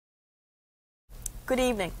Good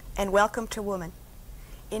evening and welcome to Woman.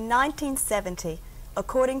 In 1970,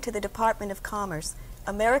 according to the Department of Commerce,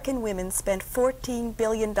 American women spent $14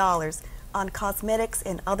 billion on cosmetics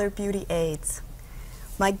and other beauty aids.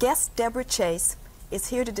 My guest, Deborah Chase, is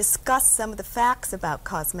here to discuss some of the facts about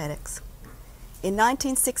cosmetics. In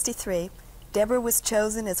 1963, Deborah was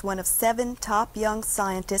chosen as one of 7 top young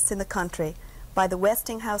scientists in the country by the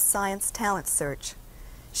Westinghouse Science Talent Search.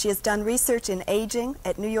 She has done research in aging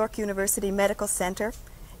at New York University Medical Center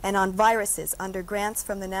and on viruses under grants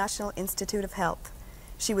from the National Institute of Health.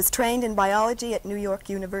 She was trained in biology at New York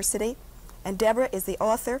University, and Deborah is the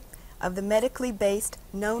author of the medically based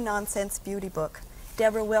No-Nonsense Beauty book.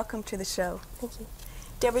 Deborah, welcome to the show. Thank you.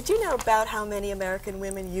 Deborah, do you know about how many American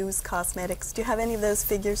women use cosmetics? Do you have any of those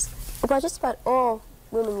figures? Well, just about all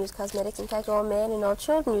women use cosmetics. In fact, all men and all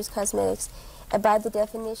children use cosmetics. By the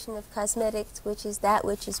definition of cosmetics, which is that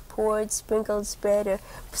which is poured, sprinkled, spread, or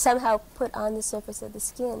somehow put on the surface of the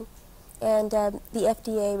skin. And the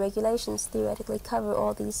FDA regulations theoretically cover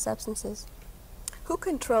all these substances. Who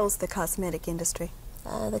controls the cosmetic industry?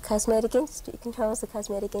 The cosmetic industry controls the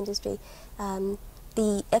cosmetic industry. The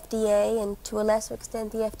FDA and to a lesser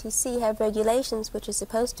extent the FTC have regulations which are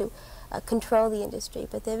supposed to control the industry,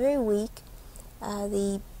 but they're very weak.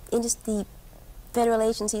 The federal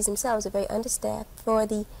agencies themselves are very understaffed. For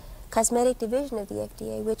the cosmetic division of the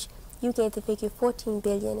FDA, which you gave the figure $14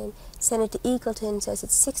 billion, and Senator Eagleton says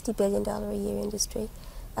it's $60 billion a year industry,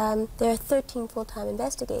 there are 13 full-time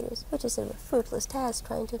investigators, which is sort of a fruitless task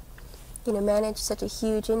trying to, manage such a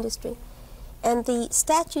huge industry. And the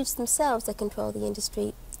statutes themselves that control the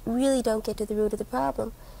industry really don't get to the root of the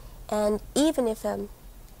problem. And even if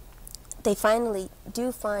they finally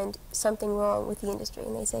do find something wrong with the industry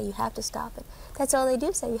and they say you have to stop it, that's all they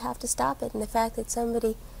do say, you have to stop it. And the fact that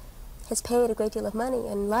somebody has paid a great deal of money, and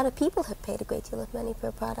a lot of people have paid a great deal of money for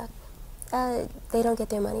a product, they don't get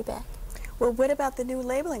their money back. Well, what about the new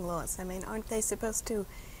labeling laws? I mean, aren't they supposed to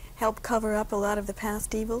help cover up a lot of the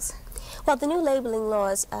past evils? Well, the new labeling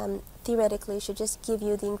laws theoretically should just give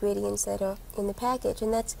you the ingredients that are in the package,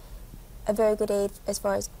 and that's a very good aid as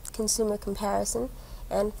far as consumer comparison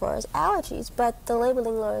and far as allergies. But the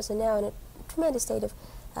labeling laws are now in a tremendous state of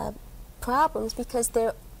problems because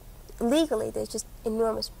legally there's just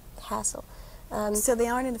enormous hassle. So they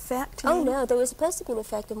aren't in effect? Oh no, they were supposed to be in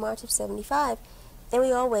effect in March of '75, and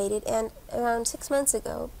we all waited, and around 6 months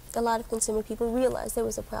ago a lot of consumer people realized there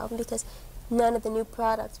was a problem because none of the new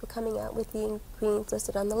products were coming out with the ingredients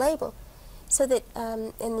listed on the label. So that,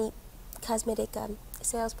 and the cosmetic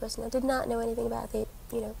salesperson did not know anything about it,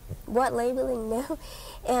 what labeling, no.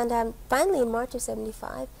 And finally in March of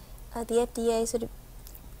 '75, the FDA sort of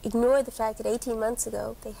ignored the fact that 18 months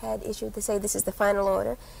ago they had issued, they say this is the final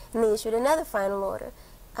order, and they issued another final order.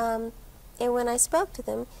 And when I spoke to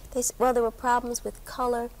them, they said, well, there were problems with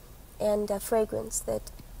color and fragrance,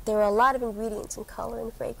 that there were a lot of ingredients in color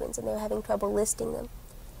and fragrance, and they were having trouble listing them.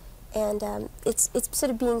 And it's sort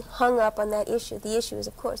of being hung up on that issue. The issue is,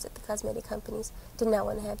 of course, that the cosmetic companies did not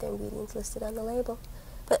want to have their ingredients listed on the label.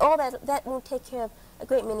 But all that won't take care of a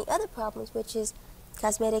great many other problems, which is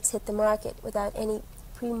cosmetics hit the market without any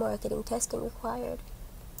pre-marketing testing required,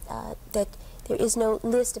 that there is no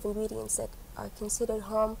list of ingredients that are considered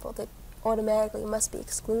harmful that automatically must be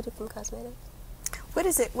excluded from cosmetics. What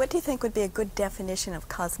do you think would be a good definition of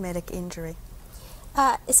cosmetic injury?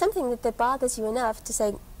 It's something that bothers you enough to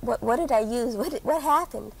say, what did I use? What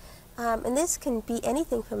happened? And this can be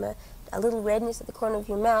anything from a little redness at the corner of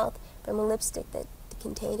your mouth from a lipstick that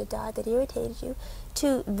contained a dye that irritated you,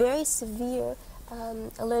 to very severe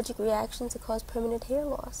allergic reactions that cause permanent hair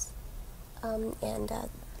loss. And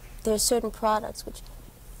there are certain products which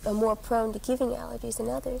are more prone to giving allergies than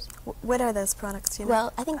others. What are those products,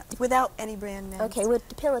 Well, I think without any brand names. Okay, with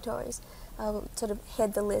depilatories, sort of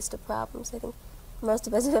head the list of problems. I think most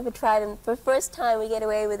of us have ever tried them. For the first time, we get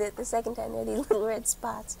away with it. The second time, there are these little red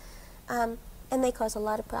spots. And they cause a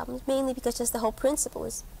lot of problems, mainly because just the whole principle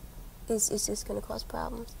is just going to cause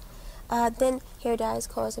problems. Then hair dyes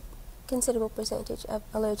cause a considerable percentage of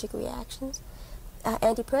allergic reactions.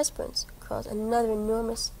 Antiperspirants cause another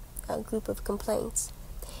enormous group of complaints.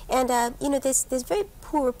 And, there's very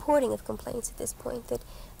poor reporting of complaints at this point, that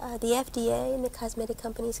the FDA and the cosmetic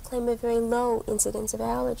companies claim a very low incidence of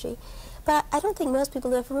allergy. But I don't think most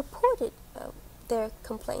people have ever reported their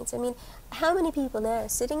complaints. I mean, how many people now are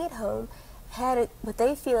sitting at home, had what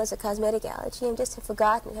they feel is a cosmetic allergy and just have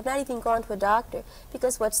forgotten it, have not even gone to a doctor,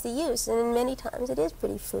 because what's the use? And many times it is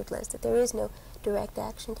pretty fruitless, that there is no direct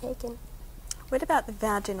action taken. What about the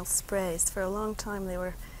vaginal sprays? For a long time there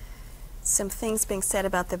were some things being said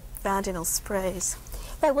about the vaginal sprays.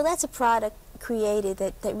 Right, well that's a product created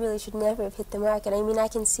that really should never have hit the market. I mean, I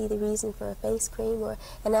can see the reason for a face cream or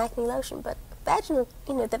an acne lotion, but vaginal,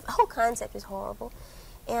 you know, the whole concept is horrible.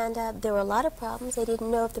 And there were a lot of problems. They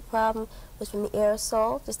didn't know if the problem was from the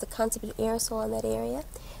aerosol, just the concept of aerosol in that area,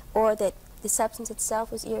 or that the substance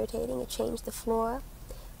itself was irritating. It changed the flora.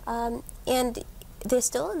 And they're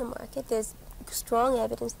still on the market. There's strong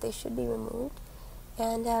evidence that they should be removed.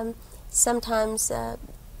 And sometimes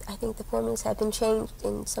I think the formulas have been changed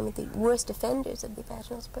in some of the worst offenders of the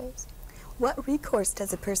vaginal sprays. What recourse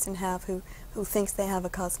does a person have who thinks they have a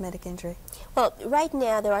cosmetic injury? Well, right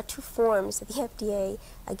now there are 2 forms that the FDA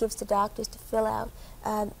gives to doctors to fill out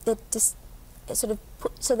that just sort of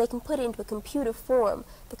so they can put into a computer form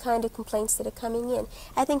the kind of complaints that are coming in.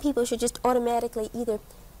 I think people should just automatically either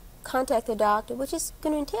contact their doctor, which is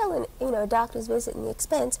going to entail a doctor's visit and the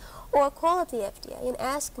expense, or call up the FDA and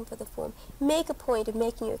ask them for the form. Make a point of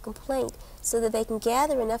making your complaint so that they can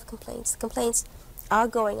gather enough complaints. The complaints are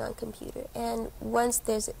going on computer, and once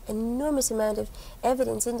there's an enormous amount of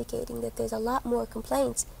evidence indicating that there's a lot more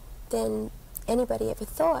complaints than anybody ever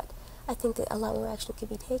thought, I think that a lot more action could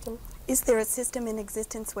be taken. Is there a system in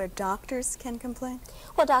existence where doctors can complain?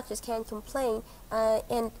 Well, doctors can complain,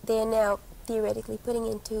 and they're now theoretically putting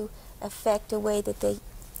into effect a way that they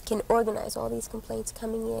can organize all these complaints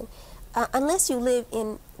coming in. Unless you live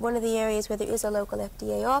in one of the areas where there is a local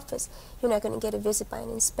FDA office, you're not going to get a visit by an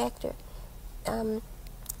inspector.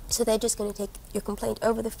 So they're just going to take your complaint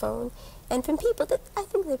over the phone. And from people that I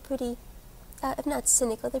think they're pretty, if not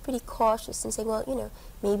cynical, they're pretty cautious and say, well, you know,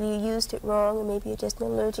 maybe you used it wrong, or maybe you're just an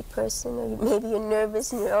allergic person, or maybe you're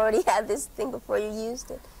nervous and you already had this thing before you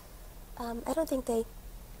used it. I don't think they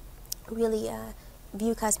really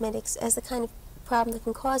view cosmetics as the kind of problem that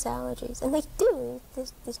can cause allergies. And they do.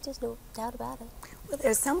 There's just no doubt about it. Well,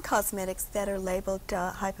 there's some cosmetics that are labeled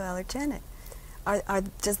hypoallergenic.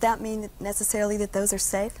 Does that mean necessarily that those are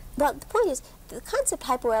safe? Well, the point is, the concept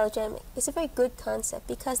hypoallergenic is a very good concept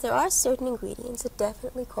because there are certain ingredients that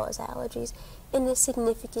definitely cause allergies in a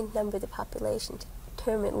significant number of the population, to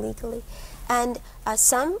term it legally. And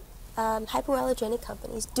some hypoallergenic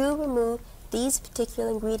companies do remove these particular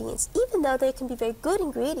ingredients, even though they can be very good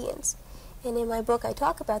ingredients. And in my book, I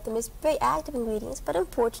talk about them as very active ingredients, but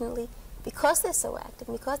unfortunately, because they're so active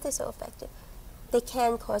and because they're so effective, they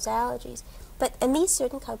can cause allergies. And these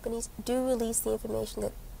certain companies do release the information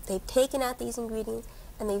that they've taken out these ingredients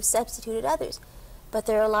and they've substituted others. But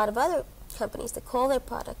there are a lot of other companies that call their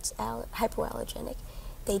products hypoallergenic.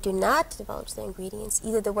 They do not divulge their ingredients,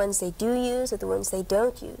 either the ones they do use or the ones they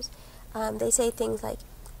don't use. They say things like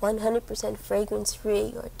 100%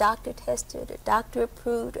 fragrance-free, or doctor-tested, or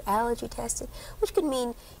doctor-approved, or allergy-tested, which could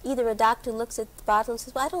mean either a doctor looks at the bottle and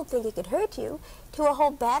says, well, I don't think it could hurt you, to a whole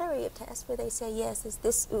battery of tests where they say, yes,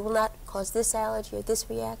 it will not cause this allergy or this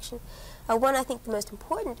reaction. One, I think the most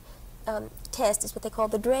important test is what they call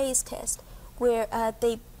the Drey's test, where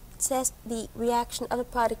they test the reaction of a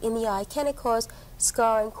product in the eye. Can it cause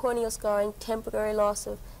scarring, corneal scarring, temporary loss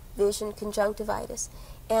of vision, conjunctivitis?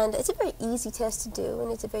 And it's a very easy test to do, and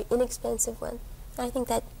it's a very inexpensive one. And I think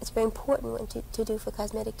that it's a very important one to do for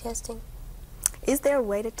cosmetic testing. Is there a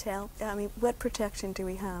way to tell? I mean, what protection do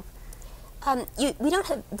we have? We don't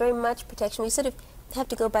have very much protection. We sort of have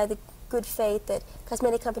to go by the good faith that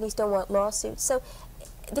cosmetic companies don't want lawsuits. So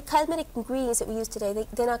the cosmetic ingredients that we use today,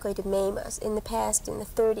 they're not going to maim us. In the past, in the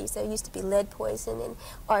 30s, there used to be lead poison and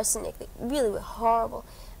arsenic that really were horrible.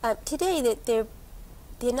 Today, they're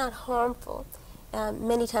not harmful.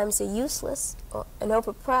 Many times they're useless and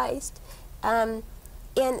overpriced. And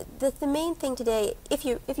the main thing today, if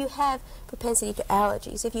you have propensity to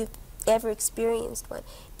allergies, if you've ever experienced one,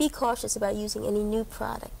 be cautious about using any new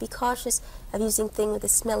product. Be cautious of using things with the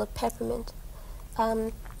smell of peppermint,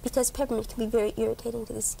 because peppermint can be very irritating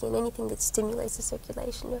to the skin. Anything that stimulates the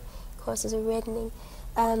circulation or causes a reddening.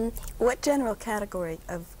 What general category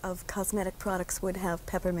of cosmetic products would have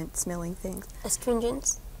peppermint-smelling things?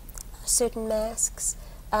 Astringents, certain masks,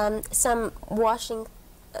 some washing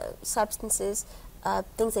substances,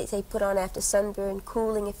 things that they put on after sunburn,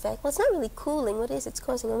 cooling effect. Well, it's not really cooling. What it is, it's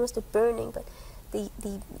causing almost a burning, but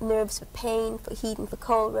the nerves for pain, for heat, and for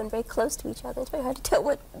cold run very close to each other. It's very hard to tell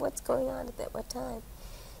what's going on at what time.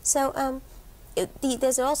 So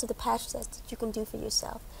there's also the patch test that you can do for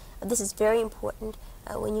yourself. This is very important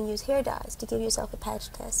when you use hair dyes, to give yourself a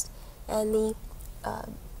patch test. And the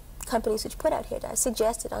companies which put out hair dyes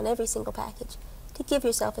suggest it on every single package, to give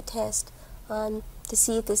yourself a test to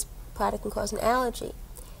see if this product can cause an allergy.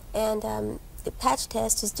 And the patch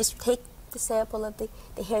test is just take the sample of the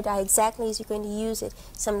hair dye exactly as you're going to use it.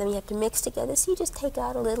 Some of them you have to mix together, so you just take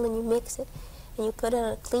out a little and you mix it. and you put it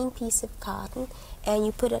on a clean piece of cotton, and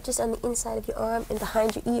you put it just on the inside of your arm and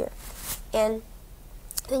behind your ear. And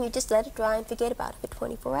then you just let it dry and forget about it for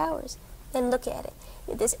 24 hours. Then look at it.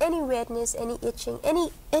 If there's any redness, any itching,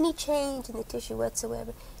 any change in the tissue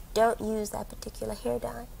whatsoever, don't use that particular hair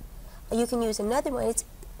dye. You can use another one.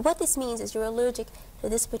 What this means is you're allergic to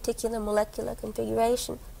this particular molecular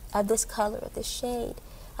configuration of this color, of this shade.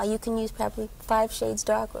 You can use probably 5 shades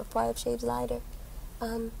darker or 5 shades lighter.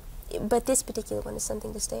 But this particular one is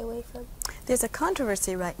something to stay away from. There's a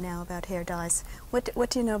controversy right now about hair dyes. What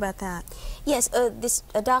do you know about that? Yes,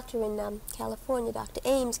 a doctor in California, Dr.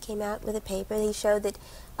 Ames, came out with a paper. He showed that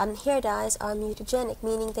hair dyes are mutagenic,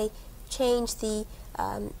 meaning they change the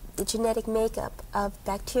genetic makeup of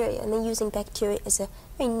bacteria, and they're using bacteria as a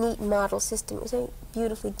very neat model system. It was a very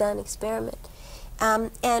beautifully done experiment.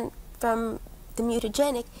 And from the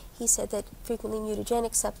mutagenic, he said that frequently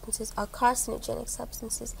mutagenic substances are carcinogenic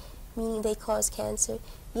substances, meaning they cause cancer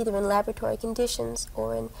either in laboratory conditions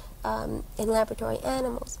or in laboratory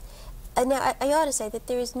animals. Now, I ought to say that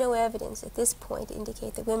there is no evidence at this point to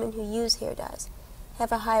indicate that women who use hair dyes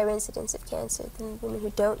have a higher incidence of cancer than women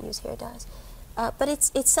who don't use hair dyes. But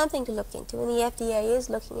it's something to look into, and the FDA is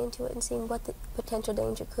looking into it and seeing what the potential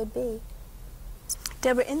danger could be.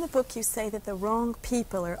 Deborah, in the book you say that the wrong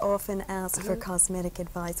people are often asked for cosmetic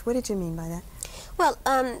advice. What did you mean by that? Well,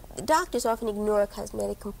 doctors often ignore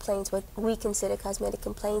cosmetic complaints, what we consider cosmetic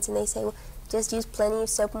complaints, and they say, well, just use plenty of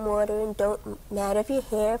soap and water and don't matter if your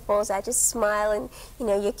hair falls out, just smile and, you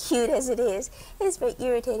know, you're cute as it is. And it's very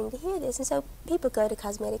irritating to hear this, and so people go to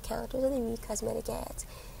cosmetic counters or they read cosmetic ads.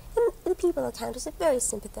 And the people at counters are very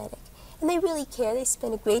sympathetic, and they really care. They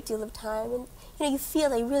spend a great deal of time, and you feel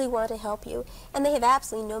they really want to help you, and they have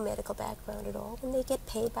absolutely no medical background at all, and they get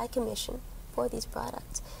paid by commission for these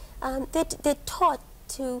products. They're taught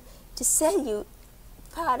to sell you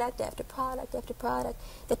product after product after product.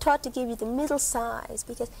 They're taught to give you the middle size,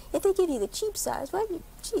 because if they give you the cheap size, well,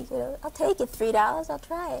 gee, I'll take it, $3, I'll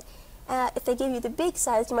try it. If they give you the big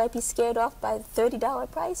size, you might be scared off by the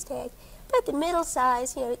 $30 price tag. But the middle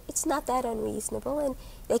size, it's not that unreasonable, and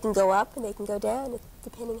they can go up and they can go down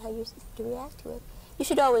depending how you react to it. You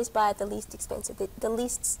should always buy the least expensive, the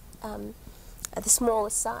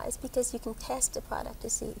smallest size, because you can test the product to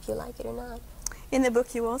see if you like it or not. In the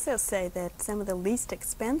book you also say that some of the least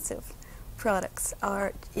expensive products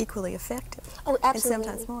are equally effective. Oh, absolutely. And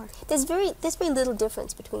sometimes more. There's very little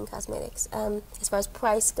difference between cosmetics as far as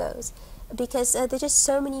price goes, because there's just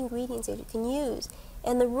so many ingredients that you can use.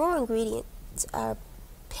 And the raw ingredients are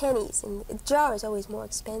pennies, and the jar is always more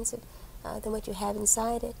expensive than what you have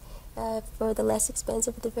inside it. For the less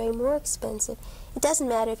expensive, the very more expensive. It doesn't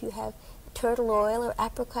matter if you have turtle oil or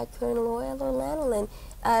apricot kernel oil or lanolin.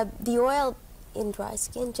 The oil in dry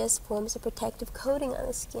skin just forms a protective coating on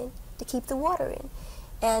the skin to keep the water in.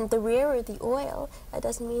 And the rarer the oil,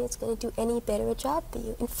 doesn't mean it's going to do any better a job for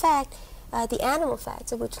you. In fact, the animal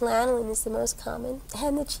fats, of which lanolin is the most common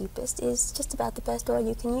and the cheapest, is just about the best oil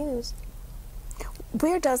you can use.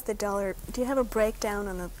 Where does the dollar, do you have a breakdown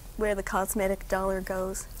on where the cosmetic dollar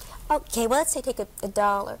goes? Okay, well, let's say take a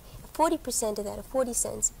dollar. 40% of that, or 40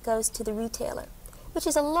 cents, goes to the retailer, which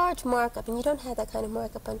is a large markup, and you don't have that kind of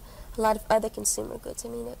markup on a lot of other consumer goods. I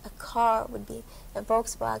mean, a car would be a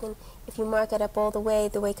Volkswagen. If you mark it up all the way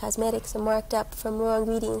cosmetics are marked up from raw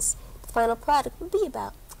ingredients, the final product would be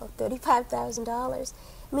about $35,000.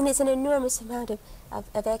 I mean, there's an enormous amount of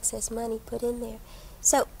excess money put in there.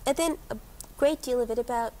 So, and then a great deal of it,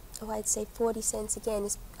 about, I'd say 40 cents again,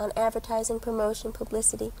 is on advertising, promotion,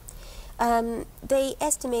 publicity. They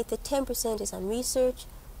estimate that 10% is on research,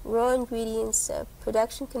 raw ingredients,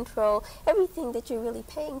 production control, everything that you're really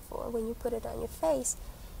paying for when you put it on your face.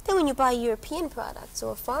 Then when you buy European products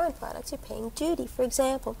or foreign products, you're paying duty. For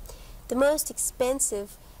example, the most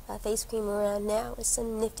expensive face cream around now is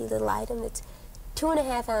some nifty little item that's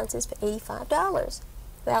 2.5 ounces for $85.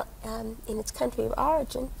 Well, in its country of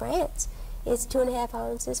origin, France, it's 2.5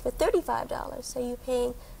 ounces for $35. So you're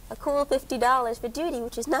paying a cool $50 for duty,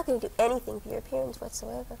 which is not going to do anything for your appearance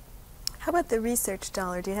whatsoever. How about the research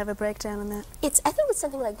dollar? Do you have a breakdown on that? I think it's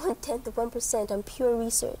something like 1/10 of 1% on pure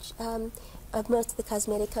research of most of the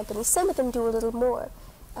cosmetic companies. Some of them do a little more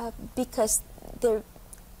because they're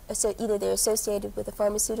either they're associated with a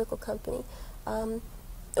pharmaceutical company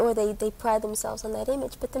or they pride themselves on that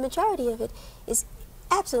image. But the majority of it is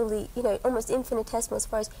absolutely, almost infinitesimal as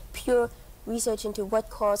far as pure research into what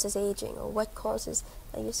causes aging or what causes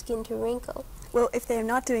your skin to wrinkle. Well, if they're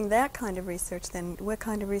not doing that kind of research, then what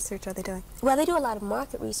kind of research are they doing? Well, they do a lot of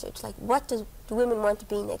market research, like what do women want to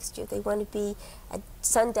be next year? They want to be a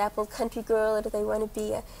sun-dappled country girl, or do they want to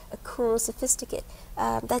be a cool sophisticate?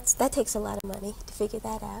 That takes a lot of money to figure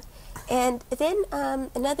that out. And then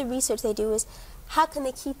another research they do is how can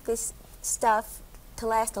they keep this stuff to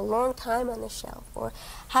last a long time on the shelf, or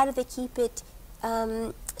how do they keep it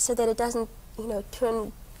so that it doesn't,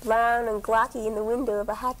 turn brown and glocky in the window of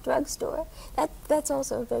a hot drugstore. That's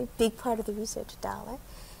also a very big part of the research dollar.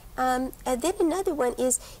 And then another one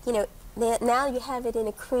is, now you have it in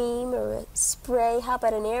a cream or a spray. How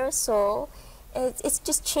about an aerosol? It's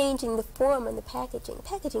just changing the form and the packaging.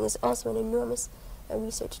 Packaging is also an enormous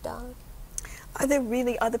research dollar. Are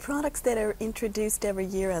the products that are introduced every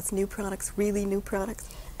year as new products really new products?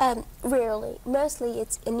 Rarely. Mostly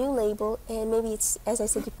it's a new label, and maybe it's, as I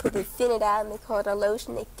said, they thin it out and they call it a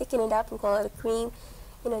lotion. They thicken it up and call it a cream.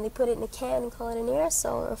 They put it in a can and call it an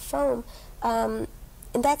aerosol or a foam. And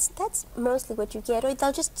that's mostly what you get. Or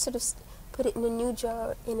they'll just sort of put it in a new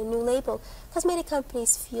jar, in a new label. Cosmetic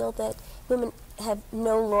companies feel that women have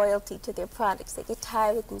no loyalty to their products. They get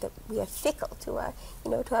tired of them, that we are fickle to our,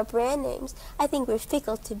 to our brand names. I think we're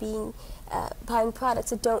fickle to buying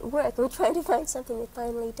products that don't work. We're trying to find something that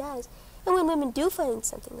finally does. And when women do find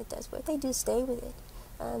something that does work, they do stay with it.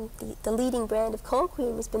 The leading brand of cold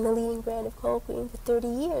cream has been the leading brand of cold cream for 30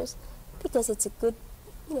 years because it's a good,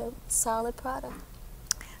 solid product.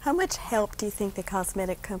 How much help do you think the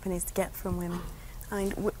cosmetic companies get from women? I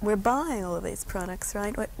mean, we're buying all of these products,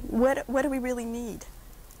 right? What do we really need?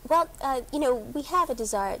 Well, we have a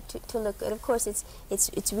desire to look good. Of course,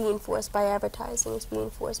 it's reinforced by advertising. It's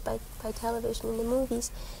reinforced by television and the movies.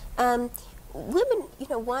 Women,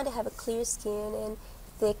 want to have a clear skin and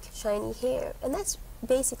thick, shiny hair, and that's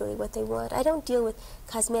basically what they want. I don't deal with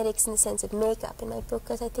cosmetics in the sense of makeup in my book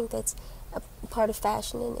because I think that's a part of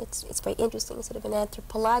fashion, and it's very interesting, sort of an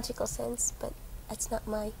anthropological sense, but that's not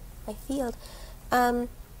my field. And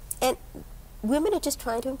women are just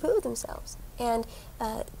trying to improve themselves. And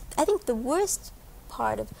I think the worst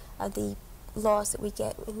part of the laws that we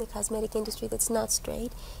get in the cosmetic industry that's not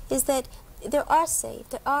straight is that there are safe,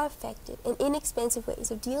 there are effective and inexpensive ways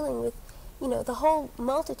of dealing with, the whole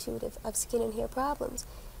multitude of skin and hair problems.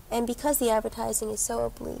 And because the advertising is so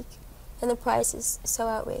oblique and the price is so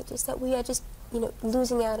outrageous that we are just,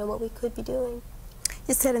 losing out on what we could be doing.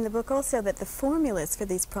 You said in the book also that the formulas for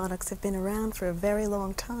these products have been around for a very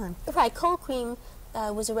long time. Right, cold cream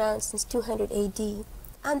was around since 200 AD.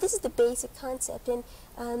 This is the basic concept, and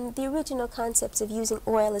the original concepts of using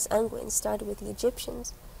oil as unguents started with the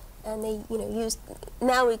Egyptians. And they, used,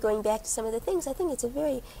 now we're going back to some of the things. I think it's a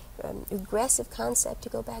very aggressive concept to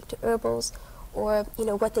go back to herbals or,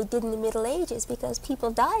 what they did in the Middle Ages, because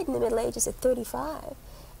people died in the Middle Ages at 35.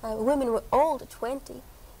 Women were old at 20.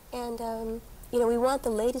 And, we want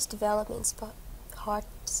the latest developments for heart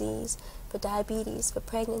disease, for diabetes, for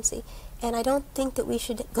pregnancy. And I don't think that we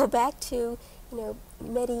should go back to,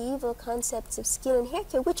 medieval concepts of skin and hair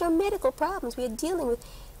care, which are medical problems. We are dealing with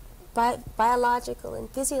biological and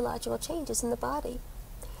physiological changes in the body.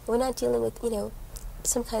 We're not dealing with,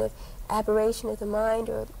 some kind of aberration of the mind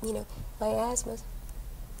or, miasmas.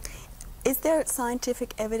 Is there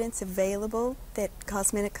scientific evidence available that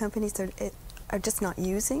cosmetic companies are just not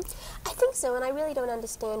using? I think so, and I really don't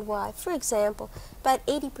understand why. For example, about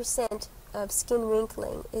 80% of skin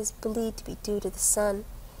wrinkling is believed to be due to the sun.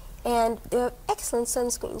 And there are excellent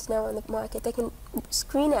sunscreens now on the market that can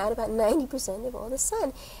screen out about 90% of all the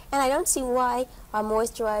sun. And I don't see why our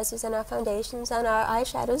moisturizers and our foundations and our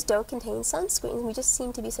eyeshadows don't contain sunscreen. We just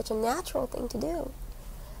seem to be such a natural thing to do.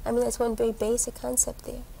 I mean, that's one very basic concept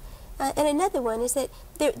there. And another one is that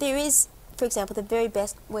there is, for example, the very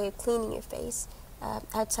best way of cleaning your face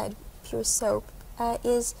outside pure soap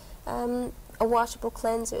is a washable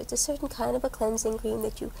cleanser. It's a certain kind of a cleansing cream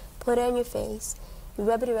that you put on your face. You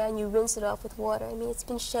rub it around, you rinse it off with water. I mean, it's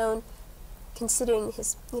been shown, considering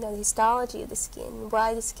the histology of the skin,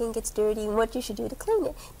 why the skin gets dirty and what you should do to clean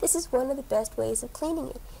it. This is one of the best ways of cleaning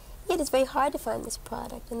it. Yet it's very hard to find this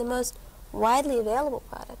product, and the most widely available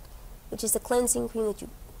product, which is the cleansing cream that you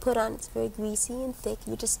put on, it's very greasy and thick,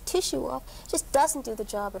 you just tissue off, just doesn't do the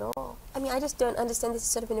job at all. I mean, I just don't understand this is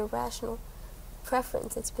sort of an irrational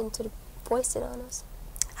preference that's been sort of foisted on us.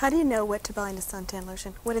 How do you know what to buy in a suntan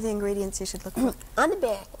lotion? What are the ingredients you should look for? On the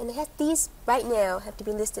back, and these right now have to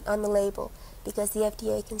be listed on the label because the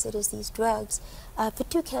FDA considers these drugs for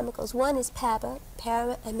two chemicals. One is PABA,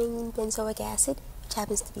 para-amine benzoic acid, which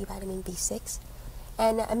happens to be vitamin B6,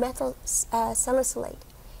 and a methyl salicylate.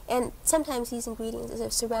 And sometimes these ingredients are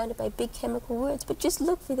surrounded by big chemical words, but just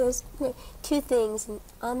look for those two things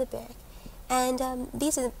on the back. And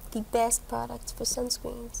these are the best products for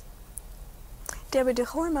sunscreens. Deborah, do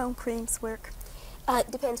hormone creams work?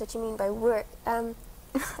 Depends what you mean by work.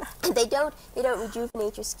 They don't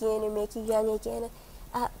rejuvenate your skin or make you young again.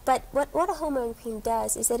 But what a hormone cream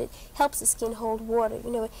does is that it helps the skin hold water.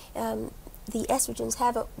 The estrogens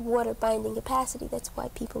have a water binding capacity. That's why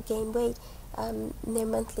people gain weight in their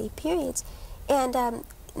monthly periods. And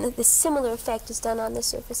the similar effect is done on the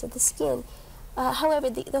surface of the skin. However,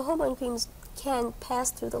 the hormone creams can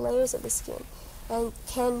pass through the layers of the skin and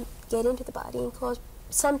can get into the body and cause,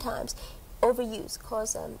 sometimes, overuse,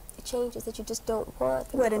 cause changes that you just don't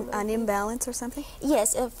want. What, an imbalance or something?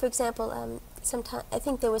 Yes. For example, I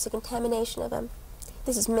think there was a contamination of,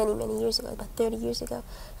 this is many, many years ago, about 30 years ago,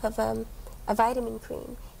 of a vitamin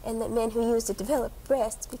cream, and that men who used it developed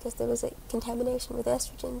breasts because there was a contamination with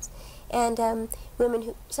estrogens. And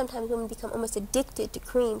sometimes women become almost addicted to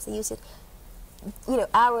creams. They use it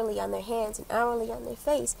hourly on their hands and hourly on their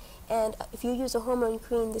face. And if you use a hormone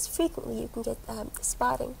cream this frequently, you can get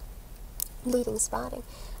spotting, bleeding spotting.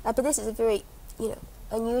 But this is a very,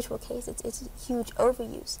 unusual case. It's a huge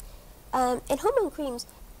overuse. And hormone creams,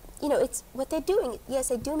 it's what they're doing. Yes,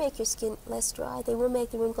 they do make your skin less dry. They will make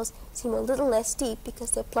the wrinkles seem a little less deep because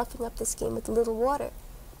they're fluffing up the skin with a little water.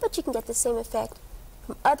 But you can get the same effect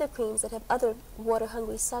from other creams that have other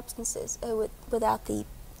water-hungry substances without the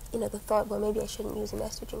the thought, well, maybe I shouldn't use an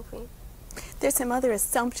estrogen cream. There's some other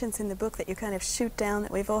assumptions in the book that you kind of shoot down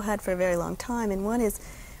that we've all had for a very long time, and one is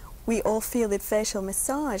we all feel that facial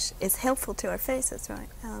massage is helpful to our faces, right?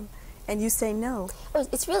 And you say no. Oh,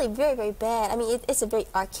 it's really very, very bad. I mean, it's a very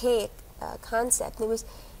archaic concept. It was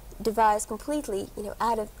devised completely,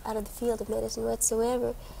 out of the field of medicine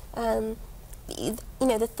whatsoever. The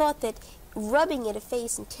thought that rubbing at a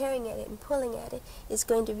face and tearing at it and pulling at it is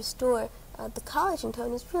going to restore the collagen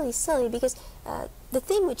tone is really silly, because the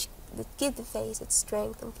thing that gives the face its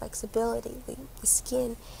strength and flexibility, the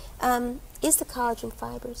skin, is the collagen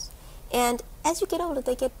fibers. And as you get older,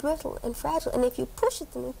 they get brittle and fragile. And if you push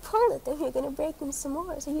at them and pull at them, you're going to break them some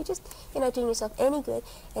more. So you're not doing yourself any good.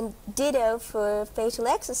 And ditto for facial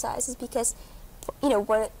exercises, because,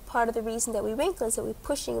 one part of the reason that we wrinkle is that we're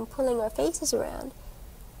pushing and pulling our faces around.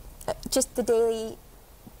 Just the daily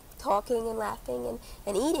talking and laughing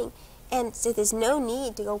and eating. And so there's no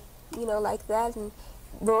need to go, like that and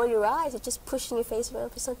roll your eyes. It's just pushing your face around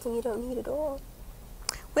for something you don't need at all.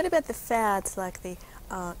 What about the fads like the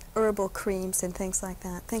herbal creams and things like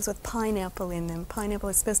that? Things with pineapple in them. Pineapple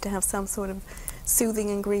is supposed to have some sort of soothing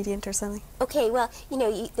ingredient or something. Okay, well,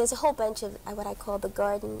 there's a whole bunch of what I call the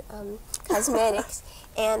garden cosmetics.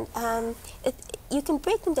 And you can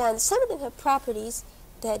break them down. Some of them have properties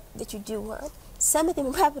that you do want. Some of them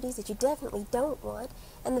have properties that you definitely don't want.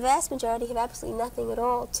 And the vast majority have absolutely nothing at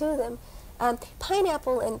all to them.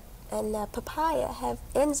 Pineapple and papaya have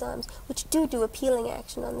enzymes which do a peeling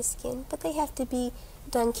action on the skin, but they have to be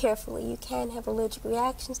done carefully. You can have allergic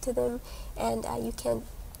reactions to them, and you can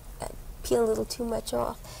peel a little too much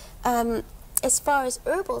off. As far as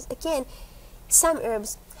herbals, again, some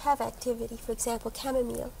herbs have activity. For example,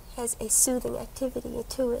 chamomile has a soothing activity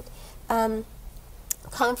to it.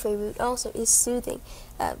 Comfrey root also is soothing.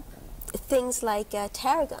 Things like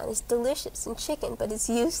tarragon is delicious in chicken, but it's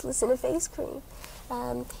useless in a face cream.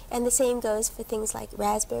 And the same goes for things like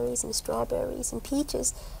raspberries and strawberries and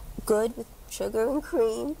peaches. Good with sugar and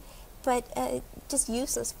cream, but just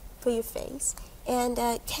useless for your face. And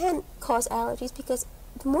can cause allergies, because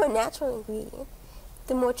the more natural ingredient,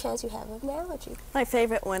 the more chance you have of an allergy. My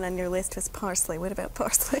favorite one on your list was parsley. What about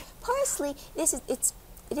parsley? Parsley,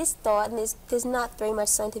 it is thought, and there's not very much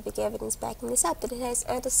scientific evidence backing this up, that it has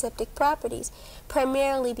antiseptic properties,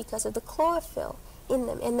 primarily because of the chlorophyll in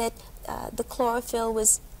them, and that the chlorophyll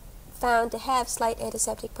was found to have slight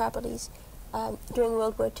antiseptic properties during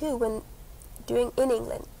World War II, in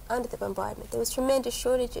England, under the bombardment. There was tremendous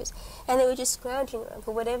shortages, and they were just scrounging around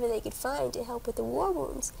for whatever they could find to help with the war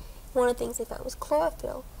wounds. One of the things they found was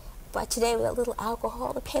chlorophyll. But today, with a little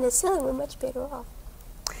alcohol or penicillin, we're much better off.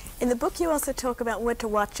 In the book, you also talk about what to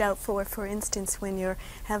watch out for instance, when you're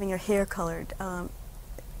having your hair colored.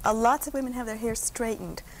 Lots of women have their hair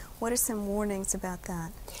straightened. What are some warnings about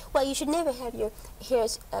that? Well, you should never have your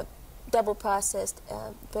hairs double processed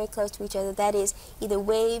very close to each other. That is, either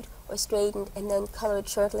waved or straightened and then colored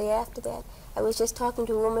shortly after that. I was just talking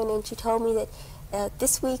to a woman, and she told me that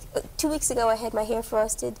this week, 2 weeks ago, I had my hair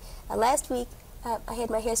frosted. Last week, I had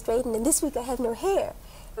my hair straightened, and this week I have no hair.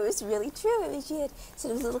 It was really true. She had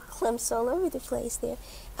sort of little clumps all over the place there.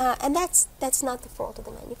 And that's not the fault of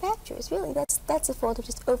the manufacturers, really. That's the fault of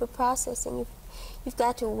just over-processing. You've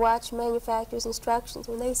got to watch manufacturers' instructions.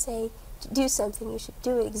 When they say to do something, you should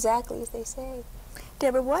do it exactly as they say.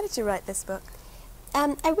 Deborah, why did you write this book?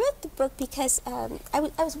 I wrote the book because I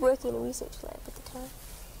was working in a research lab at the time.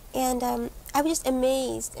 And I was just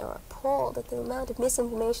amazed or appalled at the amount of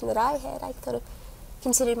misinformation that I had. I sort of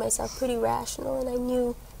considered myself pretty rational, and I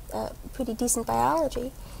knew pretty decent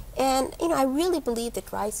biology. And, I really believed that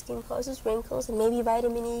dry skin causes wrinkles, and maybe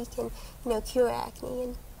vitamin E can, cure acne.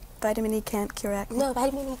 And Vitamin E can't cure acne? no,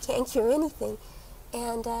 vitamin E can't cure anything.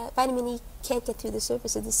 And vitamin E can't get through the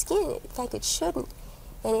surface of the skin. In fact, it shouldn't.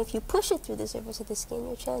 And if you push it through the surface of the skin,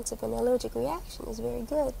 your chance of an allergic reaction is very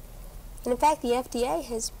good. And in fact, the FDA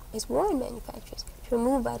has warned manufacturers to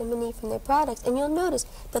remove vitamin E from their products. And you'll notice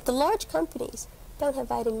that the large companies don't have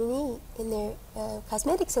vitamin E in their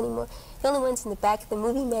cosmetics anymore. The only ones in the back of the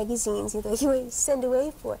movie magazines you send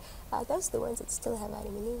away for, those are the ones that still have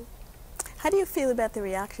vitamin E. How do you feel about the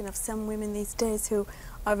reaction of some women these days who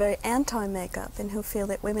are very anti-makeup and who feel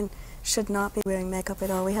that women should not be wearing makeup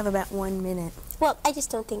at all? We have about 1 minute. Well, I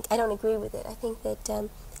don't agree with it. I think that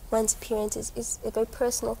one's appearance is a very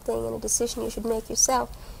personal thing and a decision you should make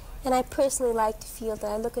yourself. And I personally like to feel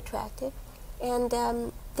that I look attractive. And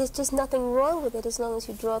there's just nothing wrong with it as long as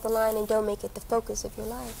you draw the line and don't make it the focus of your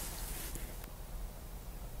life.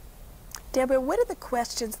 Deborah, what are the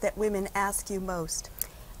questions that women ask you most?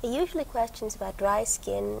 They're usually questions about dry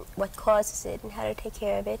skin, what causes it, and how to take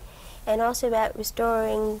care of it, and also about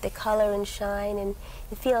restoring the color and shine and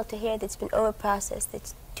the feel to hair that's been over-processed,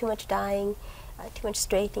 that's too much dyeing, too much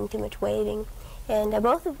straightening, too much waving, and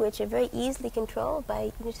both of which are very easily controlled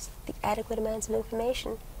by just the adequate amounts of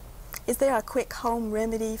information. Is there a quick home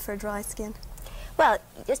remedy for dry skin? Well,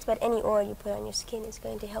 just about any oil you put on your skin is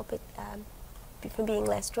going to help it from being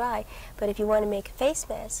less dry. But if you want to make a face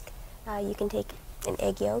mask, you can take an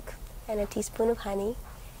egg yolk and a teaspoon of honey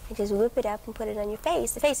and just whip it up and put it on your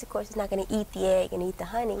face. The face, of course, is not going to eat the egg and eat the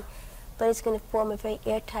honey, but it's going to form a very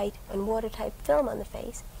airtight and watertight film on the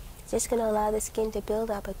face. It's just going to allow the skin to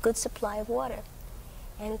build up a good supply of water,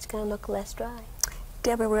 and it's going to look less dry.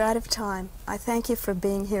 Deborah, we're out of time. I thank you for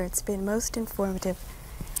being here. It's been most informative.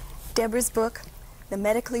 Deborah's book, The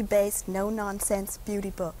Medically Based No-Nonsense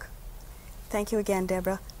Beauty Book. Thank you again,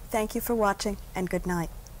 Deborah. Thank you for watching, and good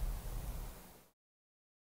night.